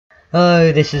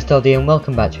Hello, this is Doddy and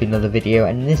welcome back to another video,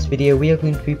 and in this video we are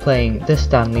going to be playing the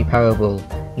Stanley Parable.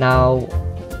 Now,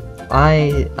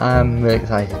 I am really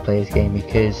excited to play this game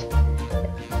because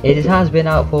it has been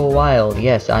out for a while.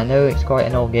 Yes, I know it's quite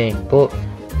an old game, but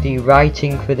the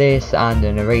writing for this and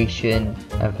the narration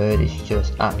I've heard is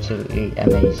just absolutely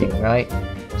amazing, right?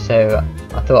 So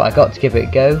I thought I got to give it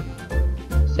a go,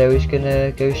 so we're just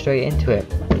gonna go straight into it.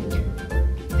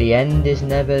 The end is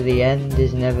never, the end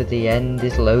is never, the end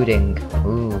is loading.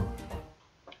 Ooh.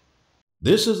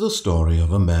 This is the story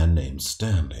of a man named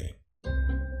Stanley.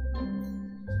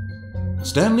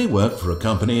 Stanley worked for a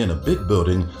company in a big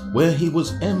building where he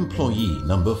was employee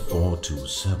number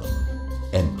 427.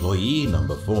 Employee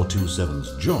number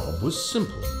 427's job was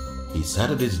simple. He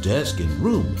sat at his desk in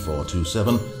room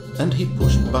 427 and he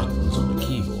pushed buttons on the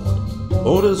keyboard.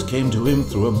 Orders came to him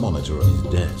through a monitor on his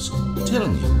desk,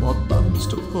 telling him what buttons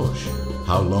to push,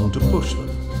 how long to push them,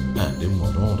 and in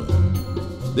what order.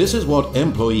 This is what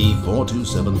employee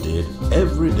 427 did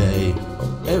every day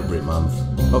of every month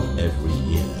of every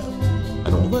year.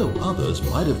 And although others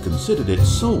might have considered it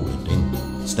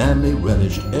soul-rending, Stanley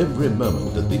relished every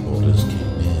moment that the orders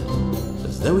came in,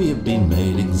 as though he had been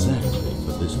made exactly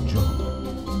for this job.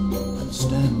 And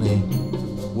Stanley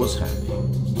was happy.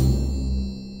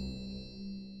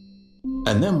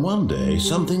 And then one day,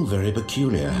 something very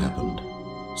peculiar happened.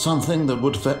 Something that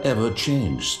would forever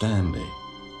change Stanley.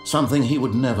 Something he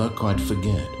would never quite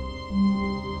forget.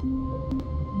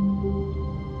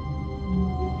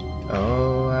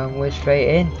 Oh, and we're straight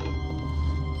in.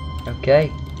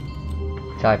 Okay.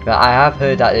 Type that. I have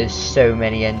heard that there's so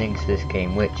many endings to this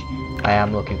game, which I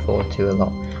am looking forward to a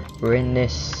lot. We're in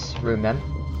this room then,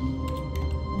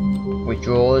 with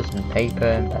drawers and paper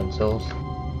and pencils.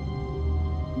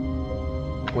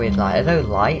 Weird light. Are those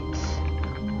lights?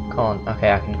 Can't.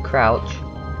 Okay, I can crouch,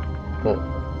 but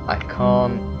I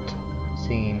can't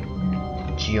seem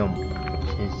to jump,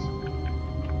 which is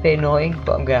a bit annoying.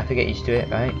 But I'm gonna have to get used to it,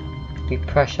 right? We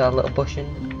press our little buttons.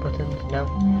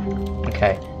 No.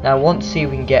 Okay. Now I want to see if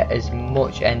we can get as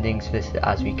much endings for this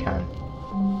as we can.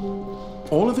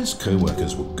 All of his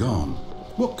co-workers were gone.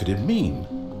 What could it mean?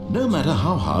 No matter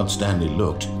how hard Stanley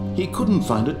looked, he couldn't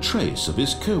find a trace of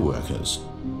his co-workers.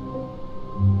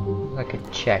 I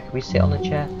could check. Can we sit on the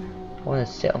chair? I want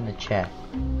to sit on the chair.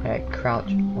 Alright,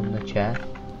 crouch on the chair.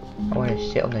 I want to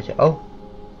sit on the chair. Oh!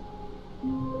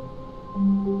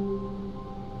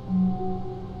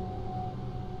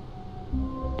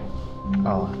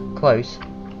 Oh, close.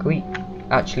 Can we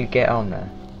actually get on there?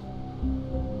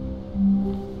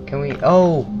 Can we?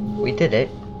 Oh! We did it!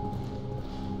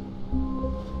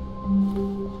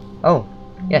 Oh!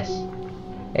 Yes!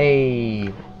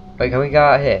 Hey! Wait, can we go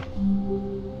out here?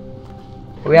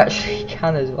 We actually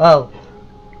can as well.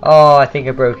 Oh, I think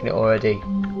I've broken it already. I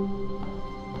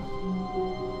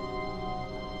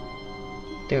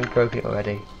think we've broken it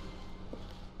already.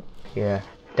 Yeah,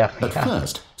 definitely. At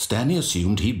first, Stanley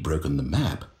assumed he'd broken the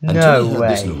map No until he heard way.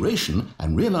 this narration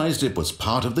and realized it was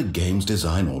part of the game's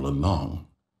design all along.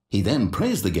 He then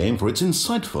praised the game for its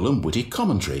insightful and witty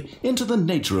commentary into the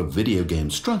nature of video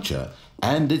game structure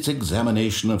and its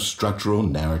examination of structural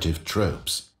narrative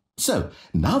tropes. So,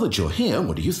 now that you're here,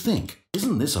 what do you think?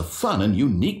 Isn't this a fun and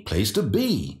unique place to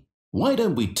be? Why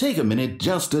don't we take a minute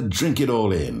just to drink it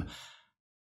all in?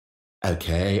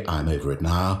 Okay, I'm over it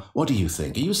now. What do you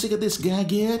think? Are you sick of this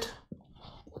gag yet?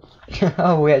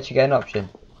 Oh, we actually get an option.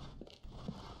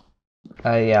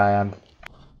 Oh yeah, I am.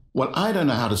 Well, I don't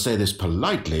know how to say this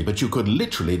politely, but you could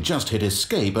literally just hit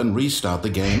escape and restart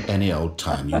the game any old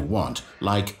time you want.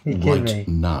 Like, right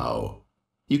now.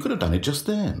 You could have done it just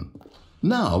then.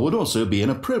 Now would also be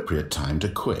an appropriate time to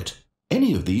quit.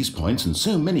 Any of these points and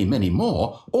so many, many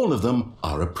more, all of them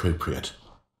are appropriate.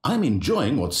 I'm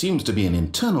enjoying what seems to be an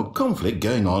internal conflict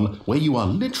going on where you are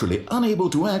literally unable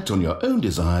to act on your own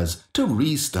desires to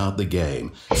restart the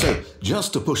game. So,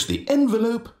 just to push the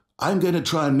envelope, I'm going to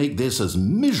try and make this as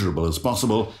miserable as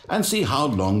possible and see how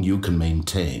long you can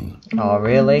maintain. Oh,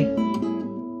 really?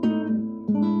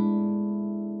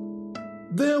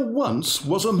 There once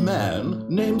was a man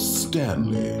named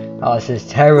Stanley. Oh, this is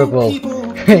terrible. People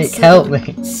Rick, help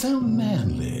me. So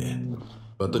manly.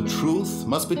 But the truth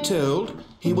must be told,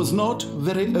 he was not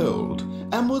very old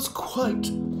and was quite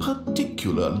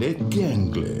particularly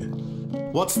gangly.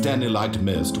 What Stanley liked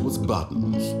most was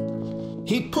buttons.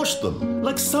 He pushed them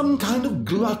like some kind of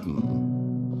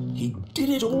glutton. He did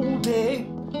it all day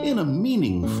in a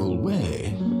meaningful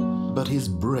way, but his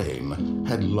brain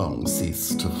had long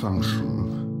ceased to function.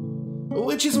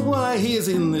 Which is why he is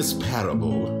in this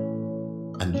parable,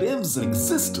 and lives an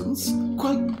existence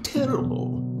quite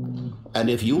terrible. And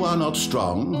if you are not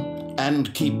strong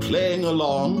and keep playing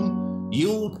along,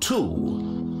 you too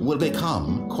will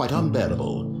become quite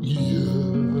unbearable. Yes.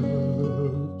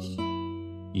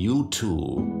 You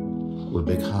too will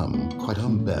become quite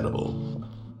unbearable.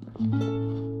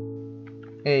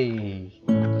 Hey.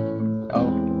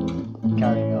 Oh,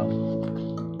 carrying on.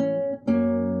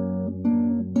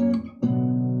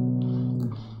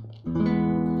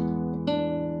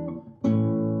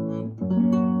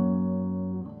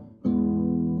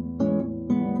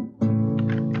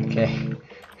 Okay,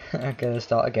 I'm gonna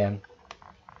start again.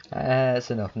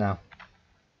 That's enough now.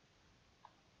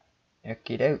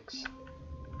 Okie dokes.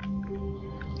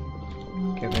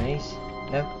 Japanese?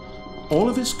 No? All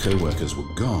of his co-workers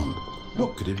were gone.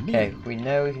 What could it mean? Okay, we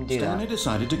know we can do Stanley that.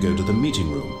 decided to go to the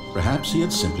meeting room. Perhaps he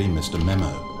had simply missed a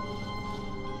memo.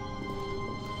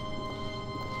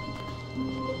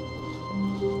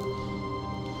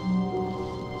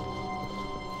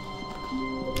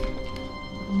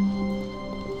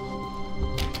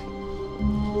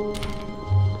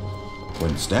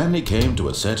 When Stanley came to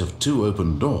a set of 2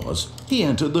 open doors, he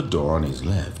entered the door on his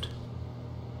left.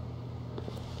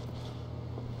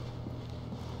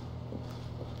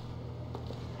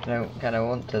 I don't kinda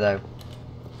want to though.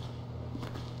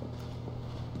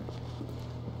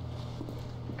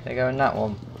 Can I go in that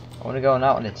one? I want to go on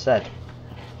that one instead.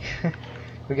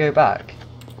 We go back.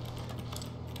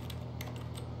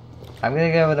 I'm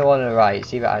gonna go with the one on the right,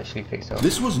 see if it actually picks up.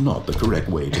 This was not the correct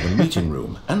way to the meeting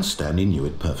room, and Stanley knew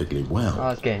it perfectly well. Oh,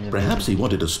 it's getting Perhaps he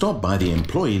wanted to stop by the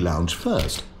employee lounge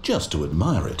first, just to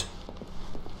admire it.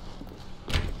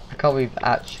 I can't believe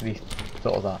I actually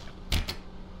thought of that.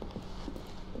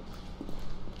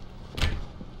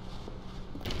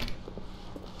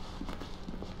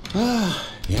 Ah,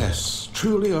 yes,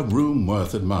 truly a room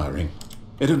worth admiring.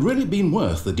 It had really been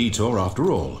worth the detour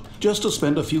after all, just to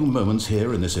spend a few moments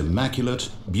here in this immaculate,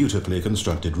 beautifully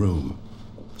constructed room.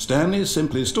 Stanley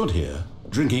simply stood here,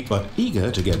 drinking, but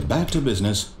eager to get back to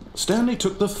business. Stanley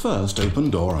took the first open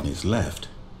door on his left.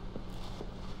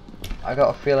 I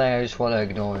got a feeling I just want to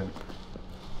ignore him.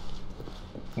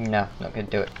 No, not gonna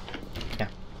do it. Yeah.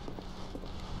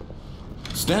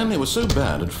 Stanley was so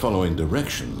bad at following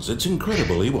directions, it's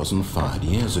incredible he wasn't fired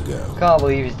years ago. Can't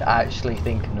believe he's actually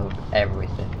thinking of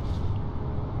everything.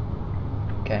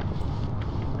 Okay.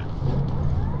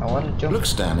 I want to jump. Look,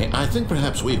 Stanley, I think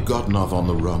perhaps we've gotten off on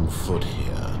the wrong foot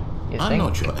here. I'm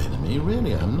not your enemy,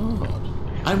 really, I'm not.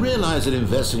 I realize that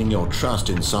investing your trust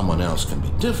in someone else can be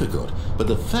difficult, but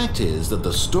the fact is that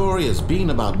the story has been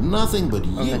about nothing but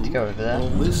you meant to go over there. all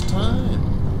this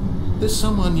time. There's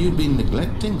someone you've been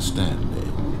neglecting, Stanley.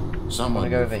 Someone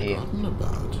go you've over here. forgotten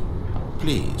about.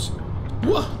 Please.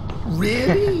 What?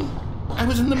 Really? I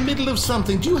was in the middle of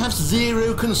something. Do you have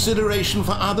zero consideration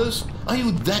for others? Are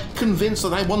you that convinced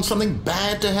that I want something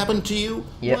bad to happen to you?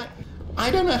 Yep. What?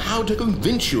 I don't know how to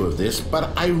convince you of this,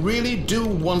 but I really do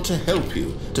want to help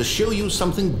you, to show you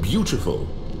something beautiful.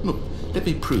 Look, let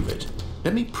me prove it.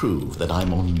 Let me prove that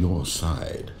I'm on your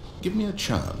side. Give me a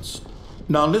chance.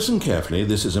 Now listen carefully,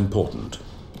 this is important.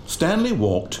 Stanley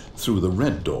walked through the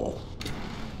red door.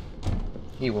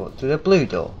 He walked through the blue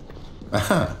door.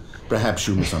 Aha, perhaps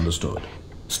you misunderstood.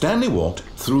 Stanley walked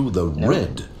through the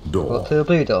red door. Walked through the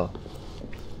blue door.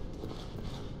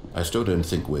 I still don't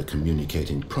think we're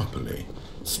communicating properly.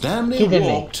 Stanley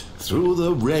walked through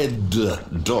the red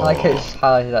door. I like how it's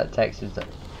highlighted that text. Is that?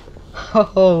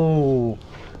 Oh,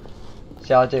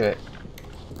 shall I do it?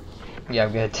 Yeah,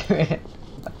 I'm gonna do it.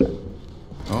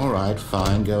 All right,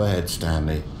 fine. Go ahead,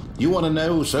 Stanley. You want to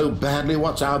know so badly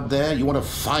what's out there? You want to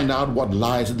find out what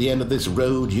lies at the end of this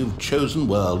road you've chosen?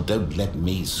 Well, don't let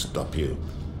me stop you.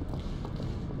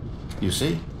 You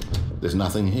see? There's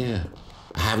nothing here.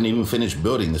 I haven't even finished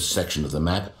building this section of the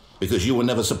map because you were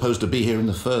never supposed to be here in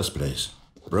the first place.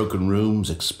 Broken rooms,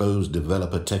 exposed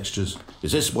developer textures.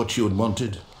 Is this what you had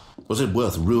wanted? Was it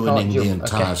worth ruining the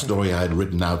entire story I had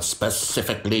written out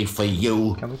specifically for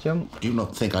you? Can we jump? Do you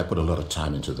not think I put a lot of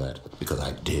time into that? Because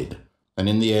I did. And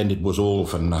in the end, it was all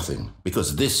for nothing.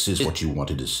 Because this is what you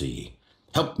wanted to see.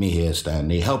 Help me here,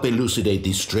 Stanley. Help elucidate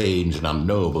these strange and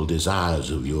unknowable desires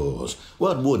of yours.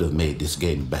 What would have made this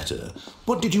game better?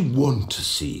 What did you want to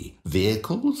see?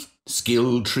 Vehicles?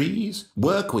 Skill trees?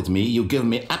 Work with me. You've given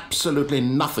me absolutely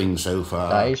nothing so far.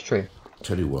 That is true.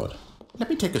 Tell you what. Let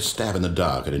me take a stab in the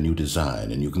dark at a new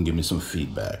design and you can give me some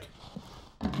feedback.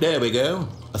 There we go.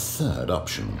 A third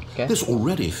option. Okay. This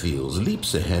already feels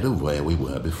leaps ahead of where we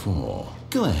were before.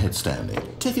 Go ahead, Stanley.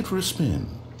 Take it for a spin.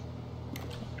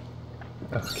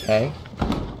 Okay.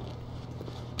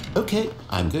 Okay,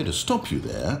 I'm going to stop you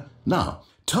there. Now,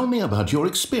 tell me about your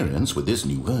experience with this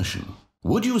new version.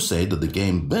 Would you say that the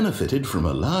game benefited from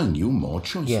allowing you more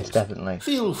choices? Yes, definitely.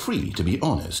 Feel free to be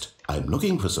honest. I'm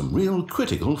looking for some real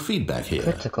critical feedback here.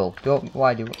 Critical?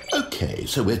 Why do... Okay,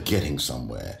 so we're getting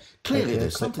somewhere. Clearly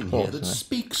there's something here that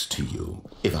speaks to you.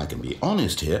 If I can be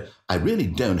honest here, I really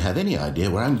don't have any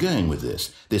idea where I'm going with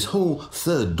this. This whole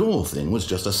third door thing was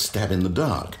just a stab in the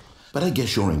dark. But I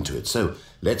guess you're into it, so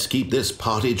let's keep this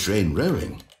party train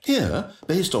rolling. Here,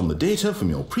 based on the data from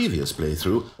your previous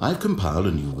playthrough, I've compiled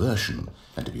a new version.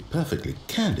 And to be perfectly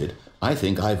candid, I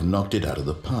think I've knocked it out of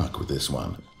the park with this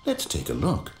one. Let's take a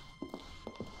look.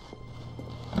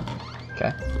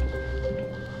 Okay.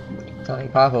 Stanley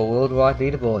Parable Worldwide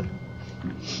Leaderboard.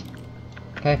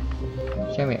 Okay,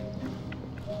 show me it.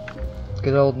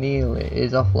 Good old Neil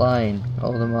is offline.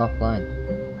 All of them are offline.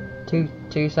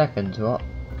 Two seconds, what?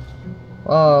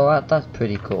 Oh, that's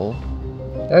pretty cool.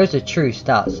 Those are true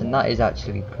stats, and that is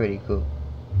actually pretty cool.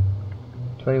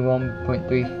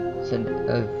 21.3%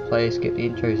 of players skip the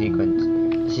intro sequence.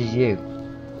 This is you.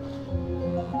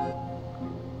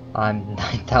 I'm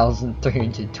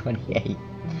 9,328.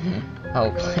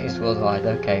 Oh, place worldwide.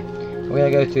 Okay, we're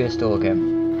gonna go to a store again.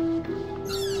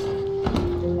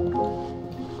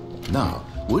 Now,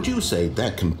 would you say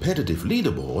that competitive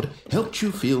leaderboard helped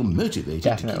you feel motivated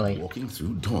Definitely. to keep walking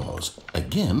through doors?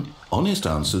 Again, honest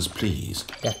answers, please.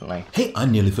 Definitely. Hey, I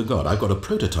nearly forgot. I've got a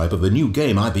prototype of a new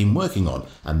game I've been working on,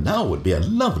 and now would be a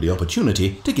lovely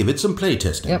opportunity to give it some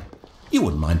playtesting. Yep. You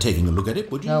wouldn't mind taking a look at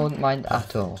it, would you? No, I wouldn't mind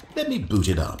at all. Let me boot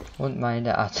it up. Wouldn't mind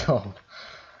it at all.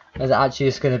 Is it actually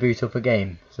just going to boot up a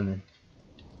game? Something.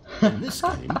 In this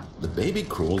game, the baby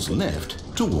crawls left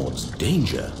towards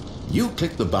danger. You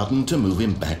click the button to move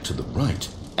him back to the right,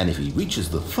 and if he reaches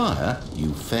the fire,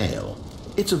 you fail.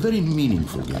 It's a very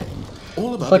meaningful game.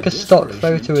 All about It's like a stock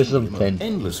photo or something.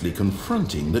 Endlessly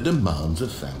confronting the demands of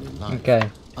family life. Okay.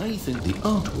 I think the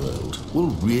art world will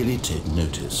really take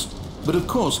notice. But of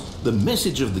course, the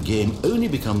message of the game only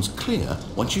becomes clear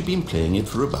once you've been playing it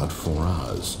for about 4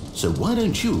 hours. So why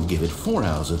don't you give it 4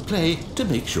 hours of play to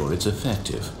make sure it's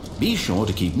effective? Be sure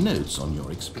to keep notes on your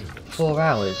experience. 4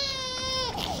 hours.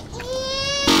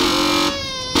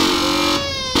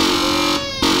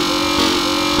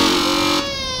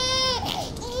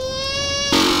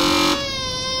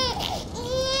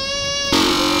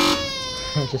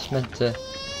 I just meant to...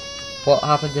 What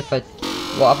happened if I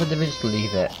just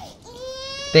leave it?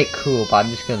 Bit cool, but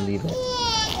I'm just gonna leave it.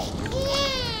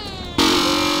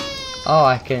 Oh,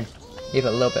 I can leave it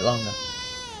a little bit longer.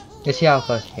 Let's see how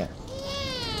close I get.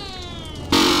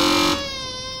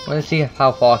 Let's see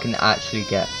how far I can actually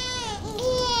get.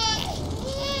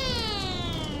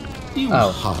 You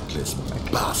heartless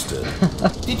bastard.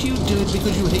 Did you do it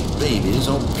because you hate babies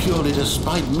or purely to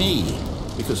spite me?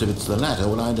 Because if it's the latter,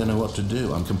 well, I don't know what to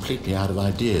do. I'm completely out of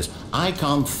ideas. I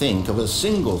can't think of a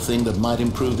single thing that might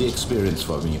improve the experience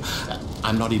for me.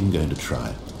 I'm not even going to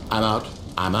try. I'm out,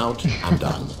 I'm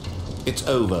done. It's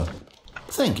over.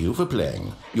 Thank you for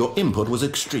playing. Your input was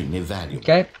extremely valuable.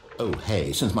 Okay. Oh,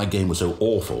 hey, since my game was so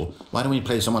awful, why don't we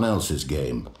play someone else's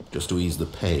game? Just to ease the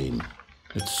pain.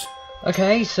 It's...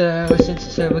 Okay, so since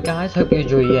it's over, guys, hope you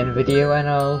enjoy the end video, and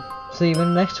I'll see you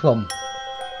in the next one.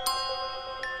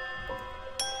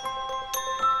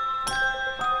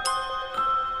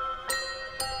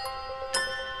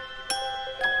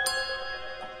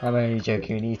 I'm only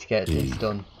joking, we need to get this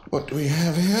done. What do we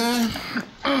have here?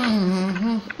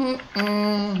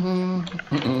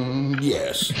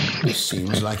 Yes, this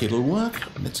seems like it'll work.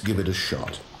 Let's give it a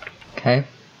shot. Okay.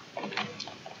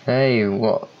 Hey,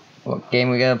 what game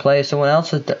are we gonna play? Someone else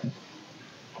has done.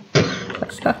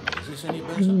 Is this any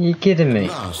better? You kidding me?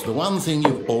 Last, the one thing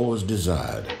you've always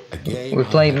desired. A game We're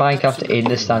playing Minecraft in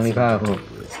the Stanley Parable.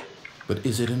 But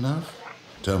is it enough?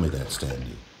 Tell me that,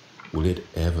 Stanley. Will it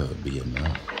ever be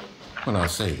enough? Well, I'll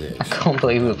say this. I can't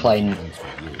believe we're playing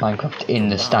Minecraft in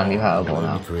the Stanley Parable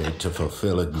now. Create to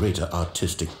fulfill a greater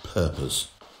artistic purpose.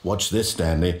 Watch this,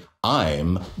 Stanley.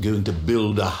 I'm going to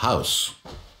build a house.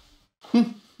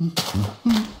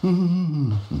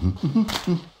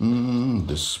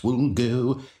 This will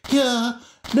go here,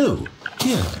 no,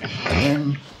 here,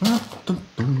 and then...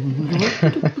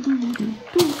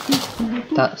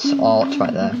 That's art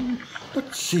right there.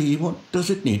 Let's see, what does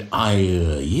it need?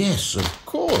 Yes, of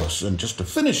course, and just to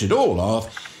finish it all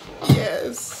off,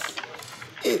 yes,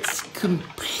 it's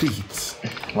complete.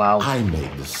 Wow. I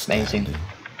made this. Amazing. Stanley.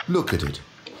 Look at it.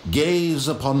 Gaze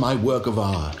upon my work of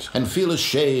art and feel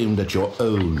ashamed at your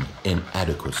own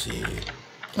inadequacy.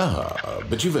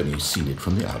 But you've only seen it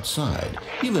from the outside.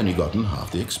 You've only gotten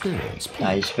half the experience. Please,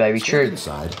 that is very true. Step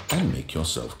inside and make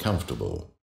yourself comfortable.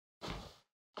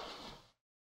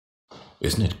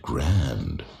 Isn't it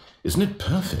grand? Isn't it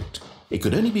perfect? It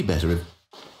could only be better if...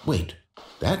 Wait,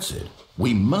 that's it.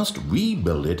 We must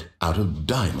rebuild it out of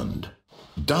diamond.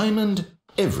 Diamond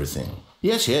everything.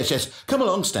 Yes, yes, yes. Come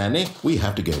along, Stanley. We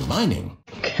have to go mining.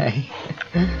 Okay.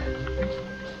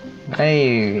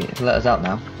 Hey, let us out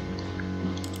now.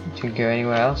 Do you go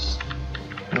anywhere else?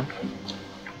 No?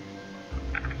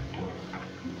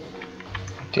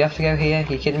 Do you have to go here?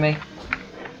 Are you kidding me?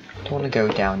 Don't want to go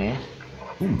down here.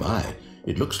 Oh my,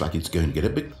 it looks like it's going to get a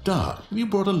bit dark. Have you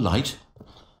brought a light?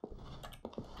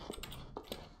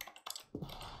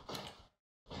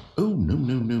 Oh, no,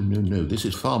 no, no, no, no. This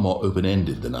is far more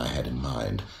open-ended than I had in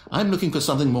mind. I'm looking for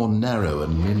something more narrow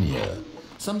and linear.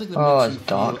 Something that makes you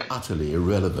feel utterly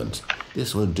irrelevant.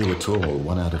 This won't do at all.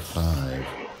 1 out of 5.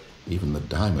 Even the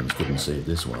diamonds couldn't save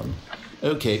this one.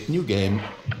 Okay, new game.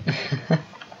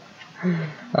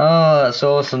 Oh, that's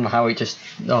awesome how it just...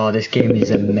 Oh, this game is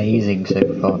amazing so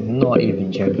far. Not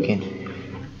even joking.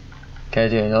 Can I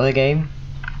do another game?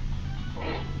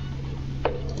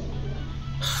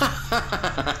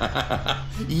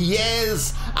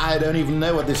 Yes! I don't even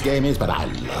know what this game is, but I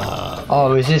love...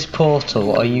 Oh, is this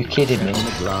Portal? Are you kidding me? In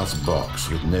a glass box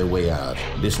with no way out,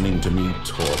 listening to me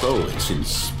talk. Oh, it's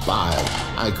inspired.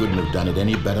 I couldn't have done it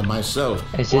any better myself.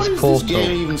 Is this Portal? What is this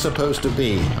game even supposed to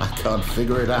be? I can't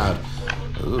figure it out.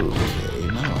 Okay,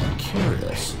 now I'm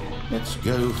curious. Let's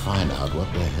go find out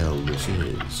what the hell this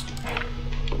is.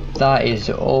 That is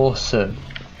awesome.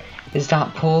 Is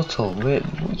that Portal?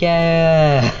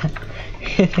 Yeah!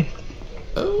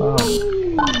 Oh,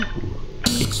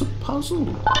 it's a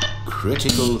puzzle.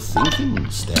 Critical thinking,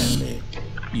 Stanley.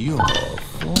 Your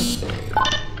forte.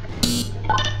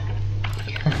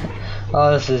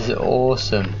 Oh, this is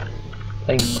awesome.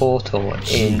 Playing Portal in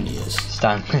Genius.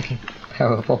 Stanley.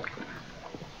 Terrible.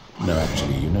 No,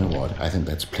 actually, you know what? I think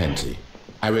that's plenty.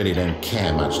 I really don't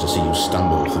care much to see you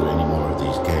stumble through any more of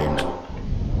these games.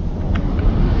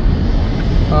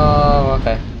 Oh,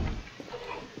 okay.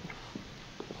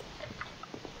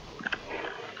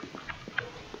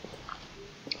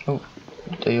 Oh,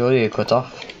 the audio cut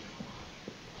off.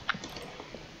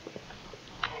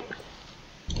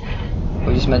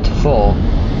 We just meant to fall.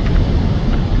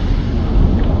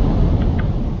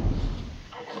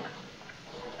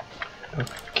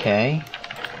 Okay.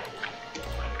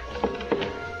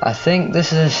 I think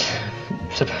this is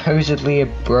supposedly a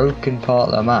broken part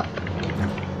of the map.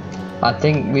 I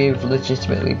think we've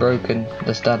legitimately broken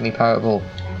the Stanley Parable.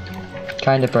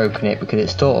 Kind of broken it because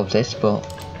it's thought of this, but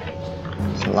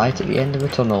it's a light at the end of the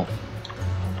tunnel.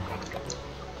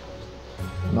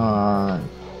 Come on.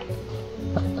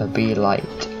 That'll be light.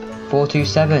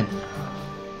 427.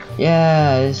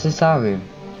 Yeah, this is our room.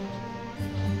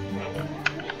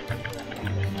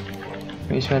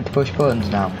 We're just meant to push buttons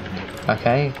now.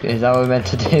 Okay, is that what we're meant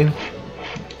to do?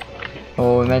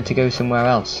 Or we're meant to go somewhere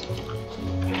else?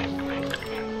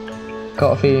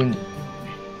 Got a feeling...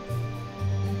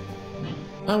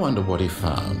 I wonder what he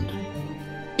found.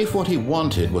 If what he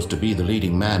wanted was to be the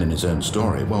leading man in his own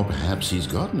story, well, perhaps he's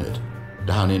gotten it.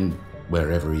 Down in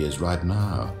wherever he is right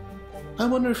now. I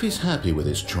wonder if he's happy with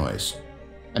his choice,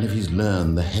 and if he's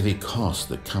learned the heavy cost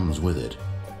that comes with it.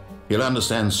 He'll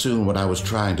understand soon what I was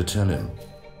trying to tell him.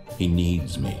 He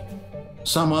needs me.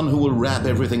 Someone who will wrap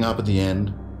everything up at the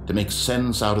end, to make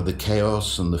sense out of the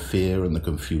chaos and the fear and the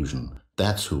confusion.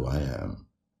 That's who I am.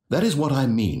 That is what I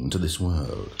mean to this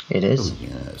world. It is? Oh,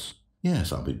 yes.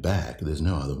 Yes, I'll be back. There's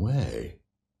no other way.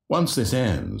 Once this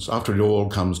ends, after it all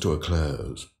comes to a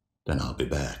close, then I'll be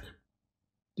back.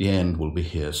 The end will be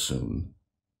here soon.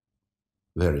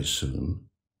 Very soon.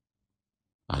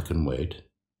 I can wait.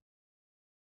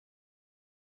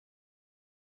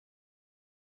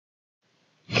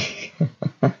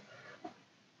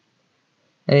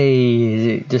 Hey, is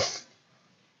it just...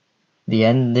 The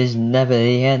end is never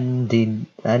the end, the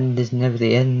end is never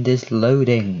the end is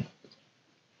loading.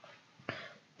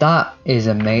 That is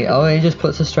amazing. Oh, it just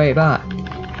puts us straight back.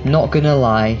 Not gonna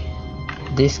lie,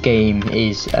 this game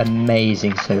is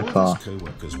amazing so far. His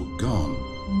co-workers were gone.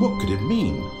 What could it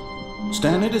mean?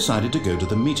 Stanley decided to go to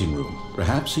the meeting room.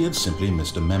 Perhaps he had simply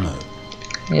missed a memo.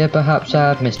 Yeah, perhaps I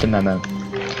have missed a memo.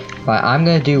 Right, I'm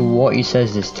gonna do what he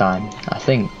says this time, I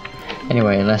think.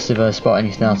 Anyway, unless if I spot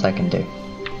anything else I can do.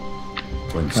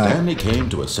 When Stanley came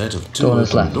to a set of two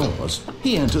open doors,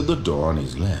 he entered the door on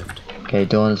his left. Okay,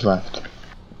 door on his left.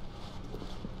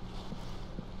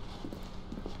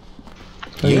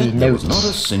 Yet there was not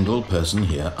a single person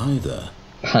here either.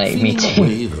 Me too. Feeling a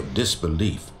wave of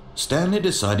disbelief, Stanley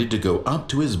decided to go up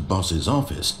to his boss's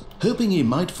office, hoping he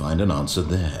might find an answer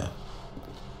there.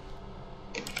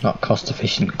 Not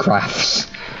cost-efficient graphs.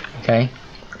 Okay.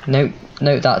 Note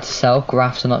that to self.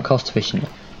 Graphs are not cost-efficient.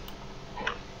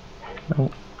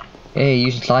 Oh. Hey,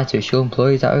 use slide to assure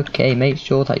employees that okay. Make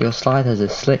sure that your slide has a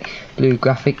slick blue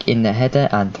graphic in the header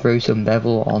and throw some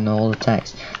bevel on all the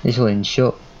text. This will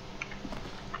ensure.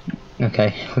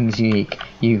 Okay, things unique.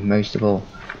 You most of all.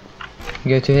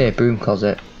 Go to here, broom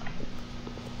closet.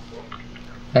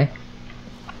 Hey.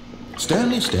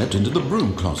 Stanley stepped into the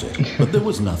broom closet, but there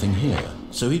was nothing here,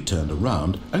 so he turned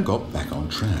around and got back on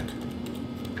track.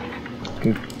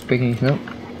 Good, picking anything up.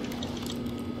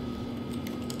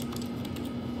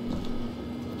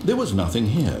 There was nothing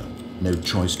here. No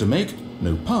choice to make,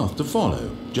 no path to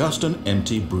follow, just an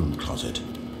empty broom closet.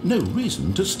 No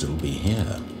reason to still be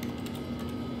here.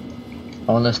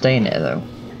 I wanna stay in there though.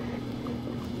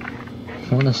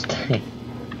 I wanna stay.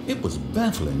 It was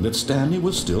baffling that Stanley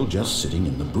was still just sitting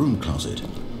in the broom closet.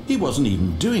 He wasn't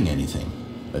even doing anything.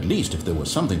 At least if there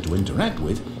was something to interact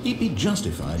with, he'd be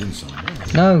justified in some way.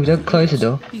 No, don't close the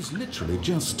door. He's literally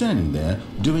just standing there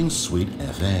doing sweet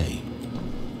FA.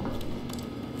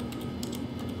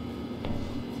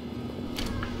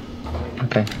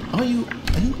 Okay. Are you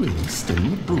really still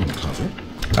in the broom closet?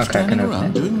 Okay, Standing can I around open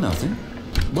it? doing nothing?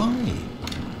 Why?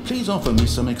 Please offer me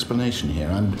some explanation here.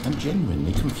 I'm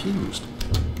genuinely confused.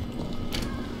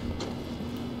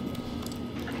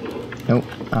 Nope,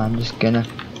 I'm just gonna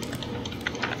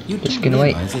You Just do gonna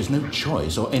wait. realize there's no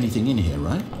choice or anything in here,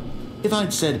 right? If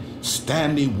I'd said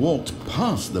Stanley walked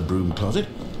past the broom closet,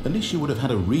 at least you would have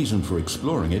had a reason for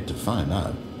exploring it to find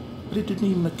out. But it didn't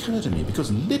even occur to me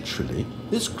because literally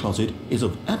this closet is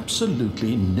of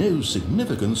absolutely no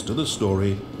significance to the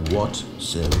story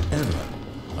whatsoever.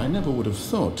 I never would have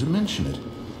thought to mention it.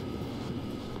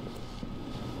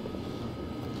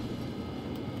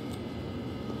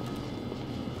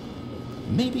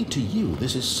 Maybe to you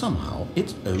this is somehow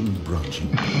its own branching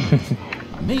path.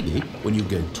 Maybe when you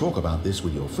go talk about this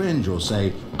with your friends you'll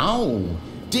say, "Oh,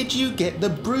 did you get the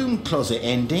broom closet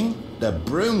ending? The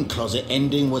broom closet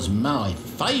ending was my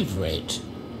favourite."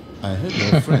 I hope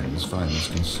your friends find this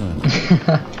concerning.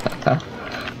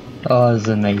 Oh, this is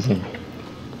amazing.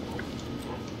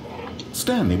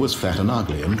 Stanley was fat and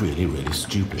ugly and really, really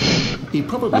stupid. He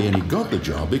probably only got the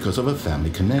job because of a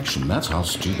family connection. That's how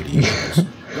stupid he is.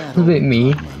 A bit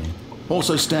me.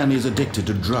 Also, Stanley is addicted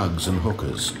to drugs and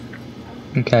hookers.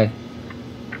 Okay.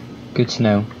 Good to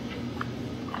know.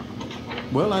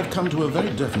 Well, I've come to a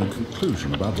very definite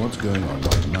conclusion about what's going on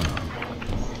right now.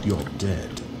 You're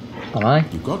dead. Am I?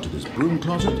 You got to this broom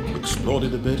closet, explored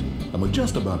it a bit, and were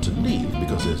just about to leave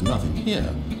because there's nothing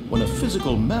here, when a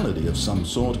physical malady of some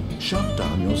sort shut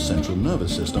down your central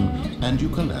nervous system and you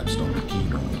collapsed on the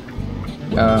keyboard.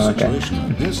 Well, in a situation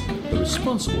like this, the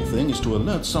responsible thing is to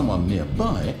alert someone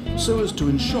nearby so as to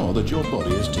ensure that your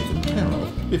body is taken care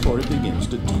of before it begins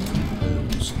to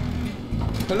decompose.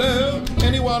 Hello?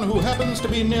 Anyone who happens to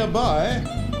be nearby?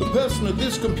 The person at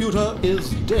this computer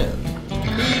is dead.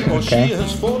 He or she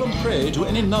has fallen prey to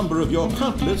any number of your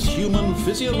countless human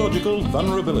physiological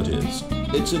vulnerabilities.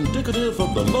 It's indicative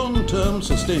of the long-term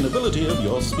sustainability of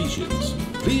your species.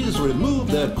 Please remove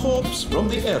their corpse from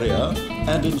the area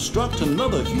and instruct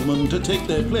another human to take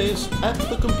their place at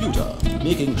the computer,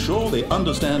 making sure they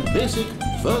understand basic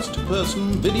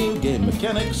first-person video game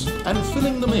mechanics and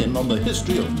filling them in on the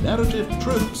history of narrative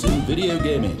tropes in video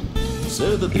gaming,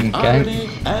 so that the irony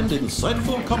and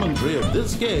insightful commentary of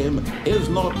this game is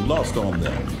not lost on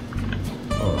them.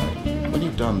 Alright, when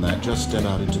you've done that, just step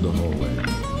out into the hallway.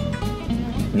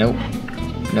 Nope.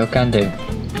 No can do.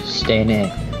 Stay in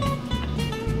here.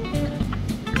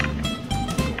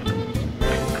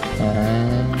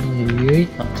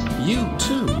 You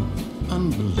too?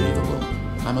 Unbelievable.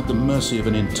 I'm at the mercy of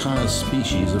an entire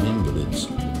species of invalids.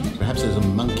 Perhaps there's a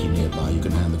monkey nearby you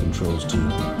can hand the controls to.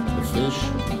 A fish?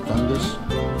 Fungus?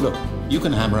 Look, you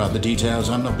can hammer out the details.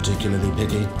 I'm not particularly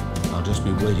picky. I'll just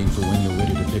be waiting for when you're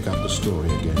ready to pick up the story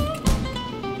again.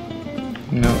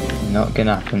 No, not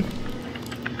gonna happen.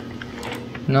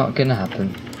 Not gonna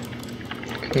happen.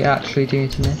 Could we actually do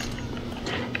it in this?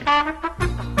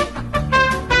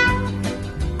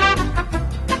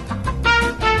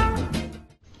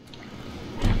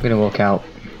 I'm gonna walk out.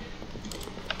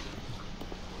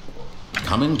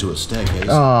 Coming to a staircase,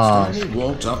 Oh, Stanley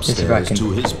walked upstairs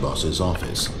to his boss's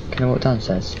office. Can I walk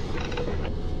downstairs?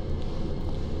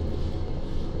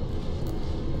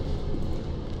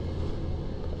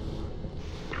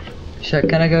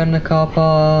 Can I go in the car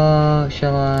park?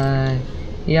 Shall I?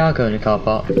 Yeah, I'll go in the car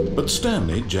park. But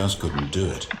Stanley just couldn't do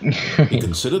it. He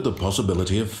considered the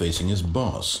possibility of facing his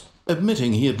boss,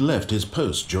 admitting he had left his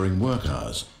post during work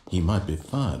hours. He might be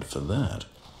fired for that.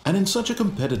 And in such a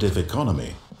competitive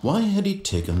economy, why had he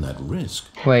taken that risk?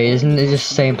 Wait, isn't it just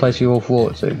the same place we all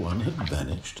fought to? Everyone had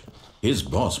vanished. His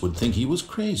boss would think he was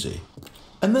crazy.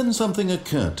 And then something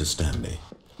occurred to Stanley.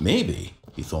 Maybe,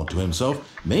 he thought to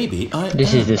himself, maybe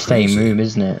This is the same room,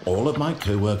 isn't it? All of my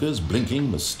co-workers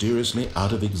blinking mysteriously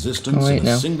out of existence in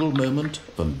a single moment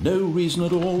for no reason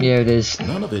at all. Yeah, it is.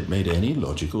 None of it made any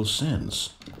logical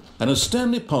sense. And as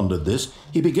Stanley pondered this,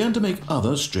 he began to make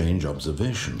other strange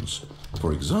observations.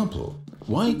 For example,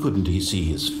 why couldn't he see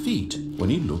his feet when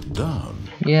he looked down?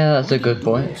 Yeah, that's a good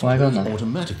point. Why don't I?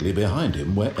 Automatically behind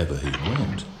him wherever he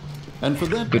went. And for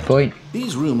that good point.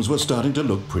 These rooms were starting to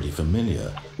look pretty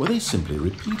familiar. Were they simply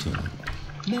repeating?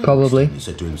 No, probably. He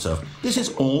said to himself, this is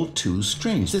all too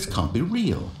strange. This can't be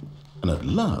real. And at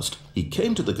last, he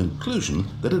came to the conclusion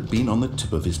that had been on the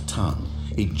tip of his tongue.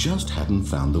 He just hadn't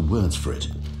found the words for it.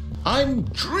 I'm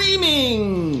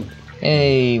dreaming!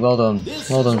 Hey, well done.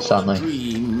 Well done, Stanley.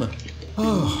 Dream.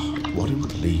 Oh, what a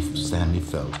relief Stanley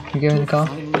felt. You go in the car?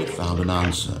 Finally found an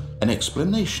answer, an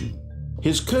explanation.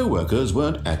 His co-workers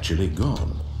weren't actually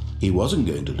gone. He wasn't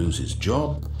going to lose his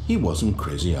job. He wasn't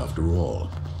crazy after all.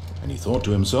 And he thought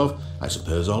to himself, I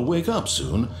suppose I'll wake up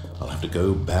soon. I'll have to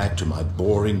go back to my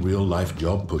boring real-life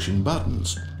job pushing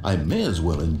buttons. I may as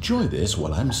well enjoy this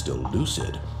while I'm still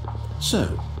lucid.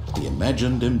 So, he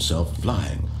imagined himself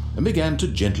flying and began to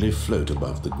gently float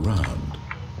above the ground.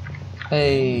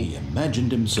 Hey. He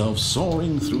imagined himself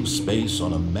soaring through space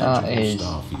on a magical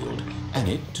star field, and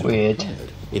it too weird.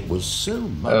 It was so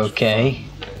much fun,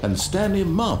 and Stanley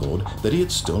marveled that he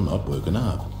had still not woken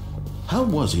up. How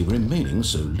was he remaining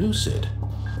so lucid?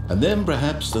 And then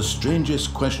perhaps the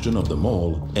strangest question of them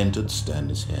all entered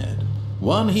Stanley's head.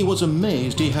 One he was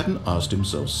amazed he hadn't asked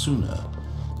himself sooner.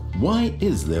 Why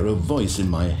is there a voice in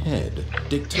my head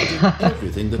dictating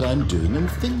everything that I'm doing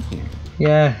and thinking?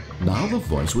 Yeah. Now the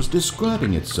voice was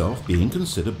describing itself being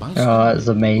considered by Stanley. Oh, that's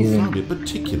amazing. Who found it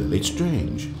particularly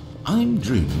strange. I'm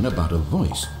dreaming about a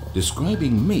voice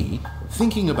describing me,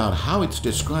 thinking about how it's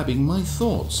describing my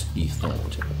thoughts, he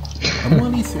thought. And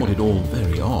while he thought it all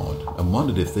very odd and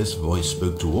wondered if this voice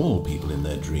spoke to all people in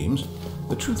their dreams,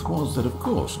 the truth was that, of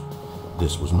course,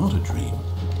 this was not a dream.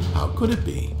 How could it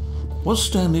be? Was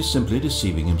Stanley simply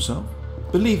deceiving himself?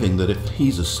 Believing that if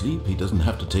he's asleep, he doesn't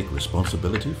have to take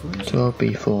responsibility for himself?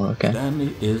 12B4, okay.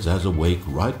 Stanley is as awake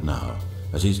right now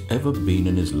as he's ever been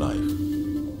in his life.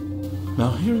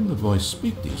 Now, hearing the voice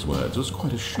speak these words was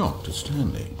quite a shock to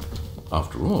Stanley.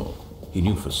 After all, he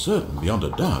knew for certain, beyond a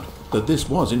doubt, that this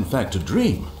was in fact a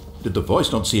dream. Did the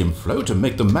voice not see him float and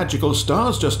make the magical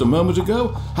stars just a moment ago?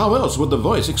 How else would the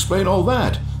voice explain all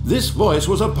that? This voice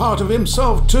was a part of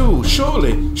himself too.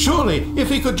 Surely, if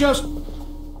he could just...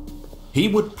 He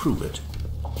would prove it.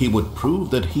 He would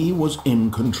prove that he was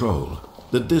in control,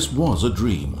 that this was a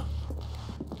dream.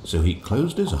 So he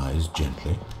closed his eyes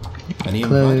gently, and he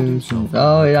invited himself.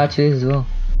 Oh, it actually is as well.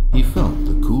 He felt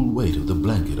the cool weight of the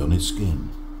blanket on his skin,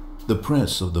 the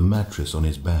press of the mattress on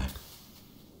his back,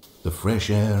 the fresh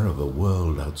air of a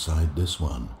world outside this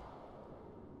one.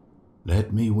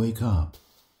 Let me wake up,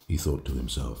 he thought to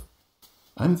himself.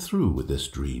 I'm through with this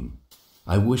dream.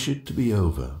 I wish it to be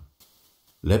over.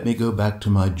 Let me go back to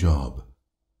my job.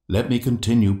 Let me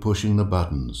continue pushing the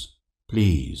buttons.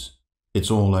 Please,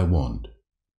 it's all I want.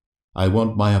 I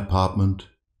want my apartment,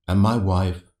 and my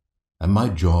wife, and my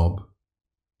job.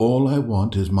 All I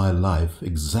want is my life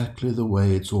exactly the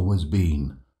way it's always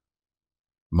been.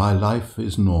 My life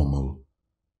is normal.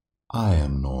 I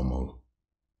am normal.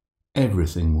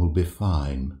 Everything will be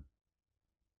fine.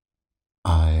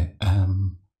 I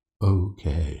am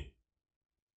okay.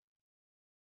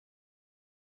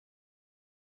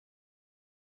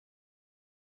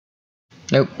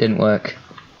 Nope, didn't work.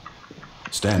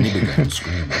 Stanley began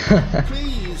screaming.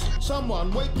 Please,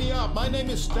 someone wake me up. My name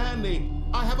is Stanley.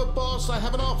 I have a boss. I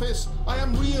have an office. I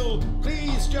am real.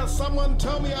 Please, just someone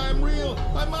tell me I am real.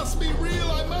 I must be real.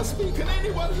 I must be. Can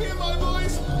anyone hear my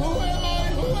voice? Who am I?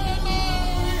 Who am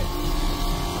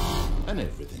I? And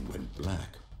everything went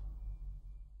black.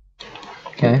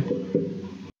 Okay.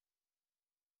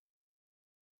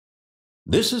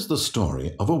 This is the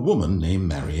story of a woman named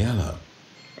Mariella.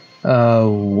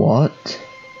 What?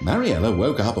 Mariella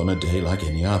woke up on a day like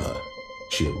any other.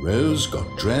 She arose,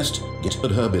 got dressed,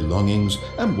 gathered her belongings,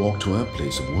 and walked to her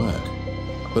place of work.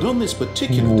 But on this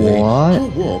particular day,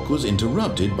 her walk was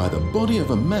interrupted by the body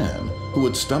of a man who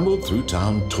had stumbled through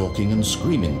town talking and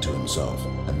screaming to himself,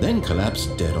 and then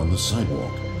collapsed dead on the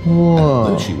sidewalk. Whoa.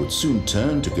 And though she would soon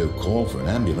turn to go call for an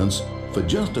ambulance, for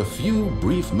just a few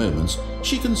brief moments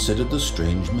she considered the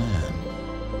strange man.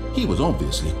 He was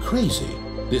obviously crazy.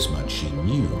 This much she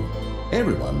knew.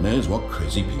 Everyone knows what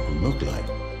crazy people look like.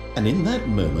 And in that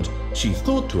moment, she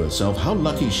thought to herself how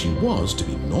lucky she was to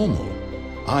be normal.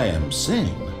 I am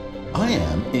sane. I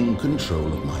am in control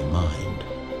of my mind.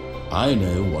 I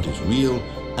know what is real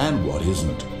and what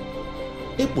isn't.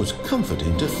 It was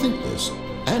comforting to think this,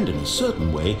 and in a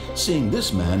certain way, seeing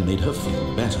this man made her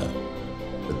feel better.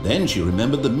 But then she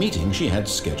remembered the meeting she had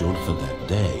scheduled for that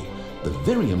day, the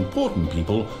very important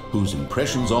people whose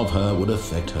impressions of her would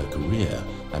affect her career,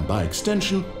 and by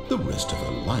extension, the rest of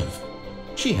her life.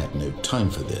 She had no time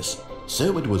for this,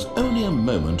 so it was only a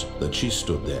moment that she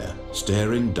stood there,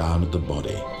 staring down at the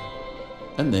body.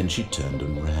 And then she turned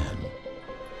and ran.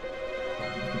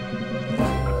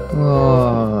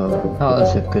 Whoa, that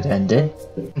was a good ending.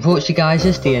 Unfortunately guys,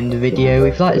 that's the end of the video.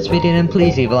 If you like this video then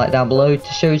please leave a like down below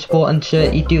to show support and show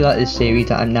you do like this series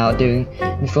that I'm now doing.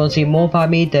 And if you want to see more about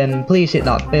me then please hit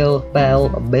that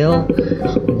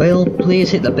please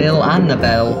hit the bell and the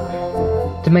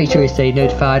bell to make sure you stay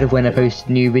notified of when I post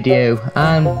a new video,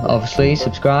 and obviously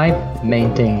subscribe,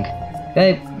 main thing.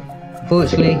 Okay,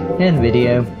 unfortunately end the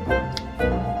video.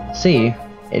 See you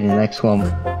in the next one.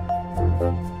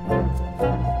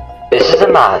 This is a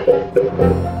man,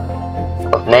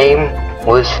 of name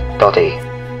was Doddy.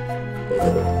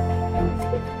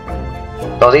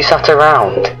 Doddy sat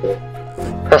around,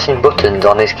 pressing buttons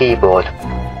on his keyboard,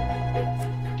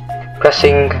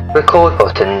 pressing record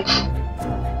buttons,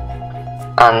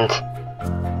 and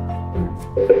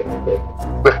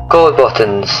record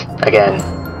buttons again,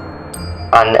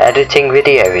 and editing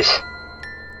videos,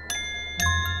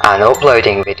 and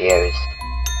uploading videos,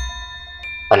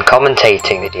 and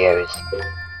commentating videos,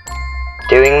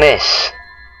 doing this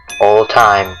all the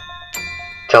time,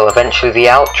 till eventually the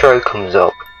outro comes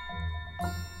up.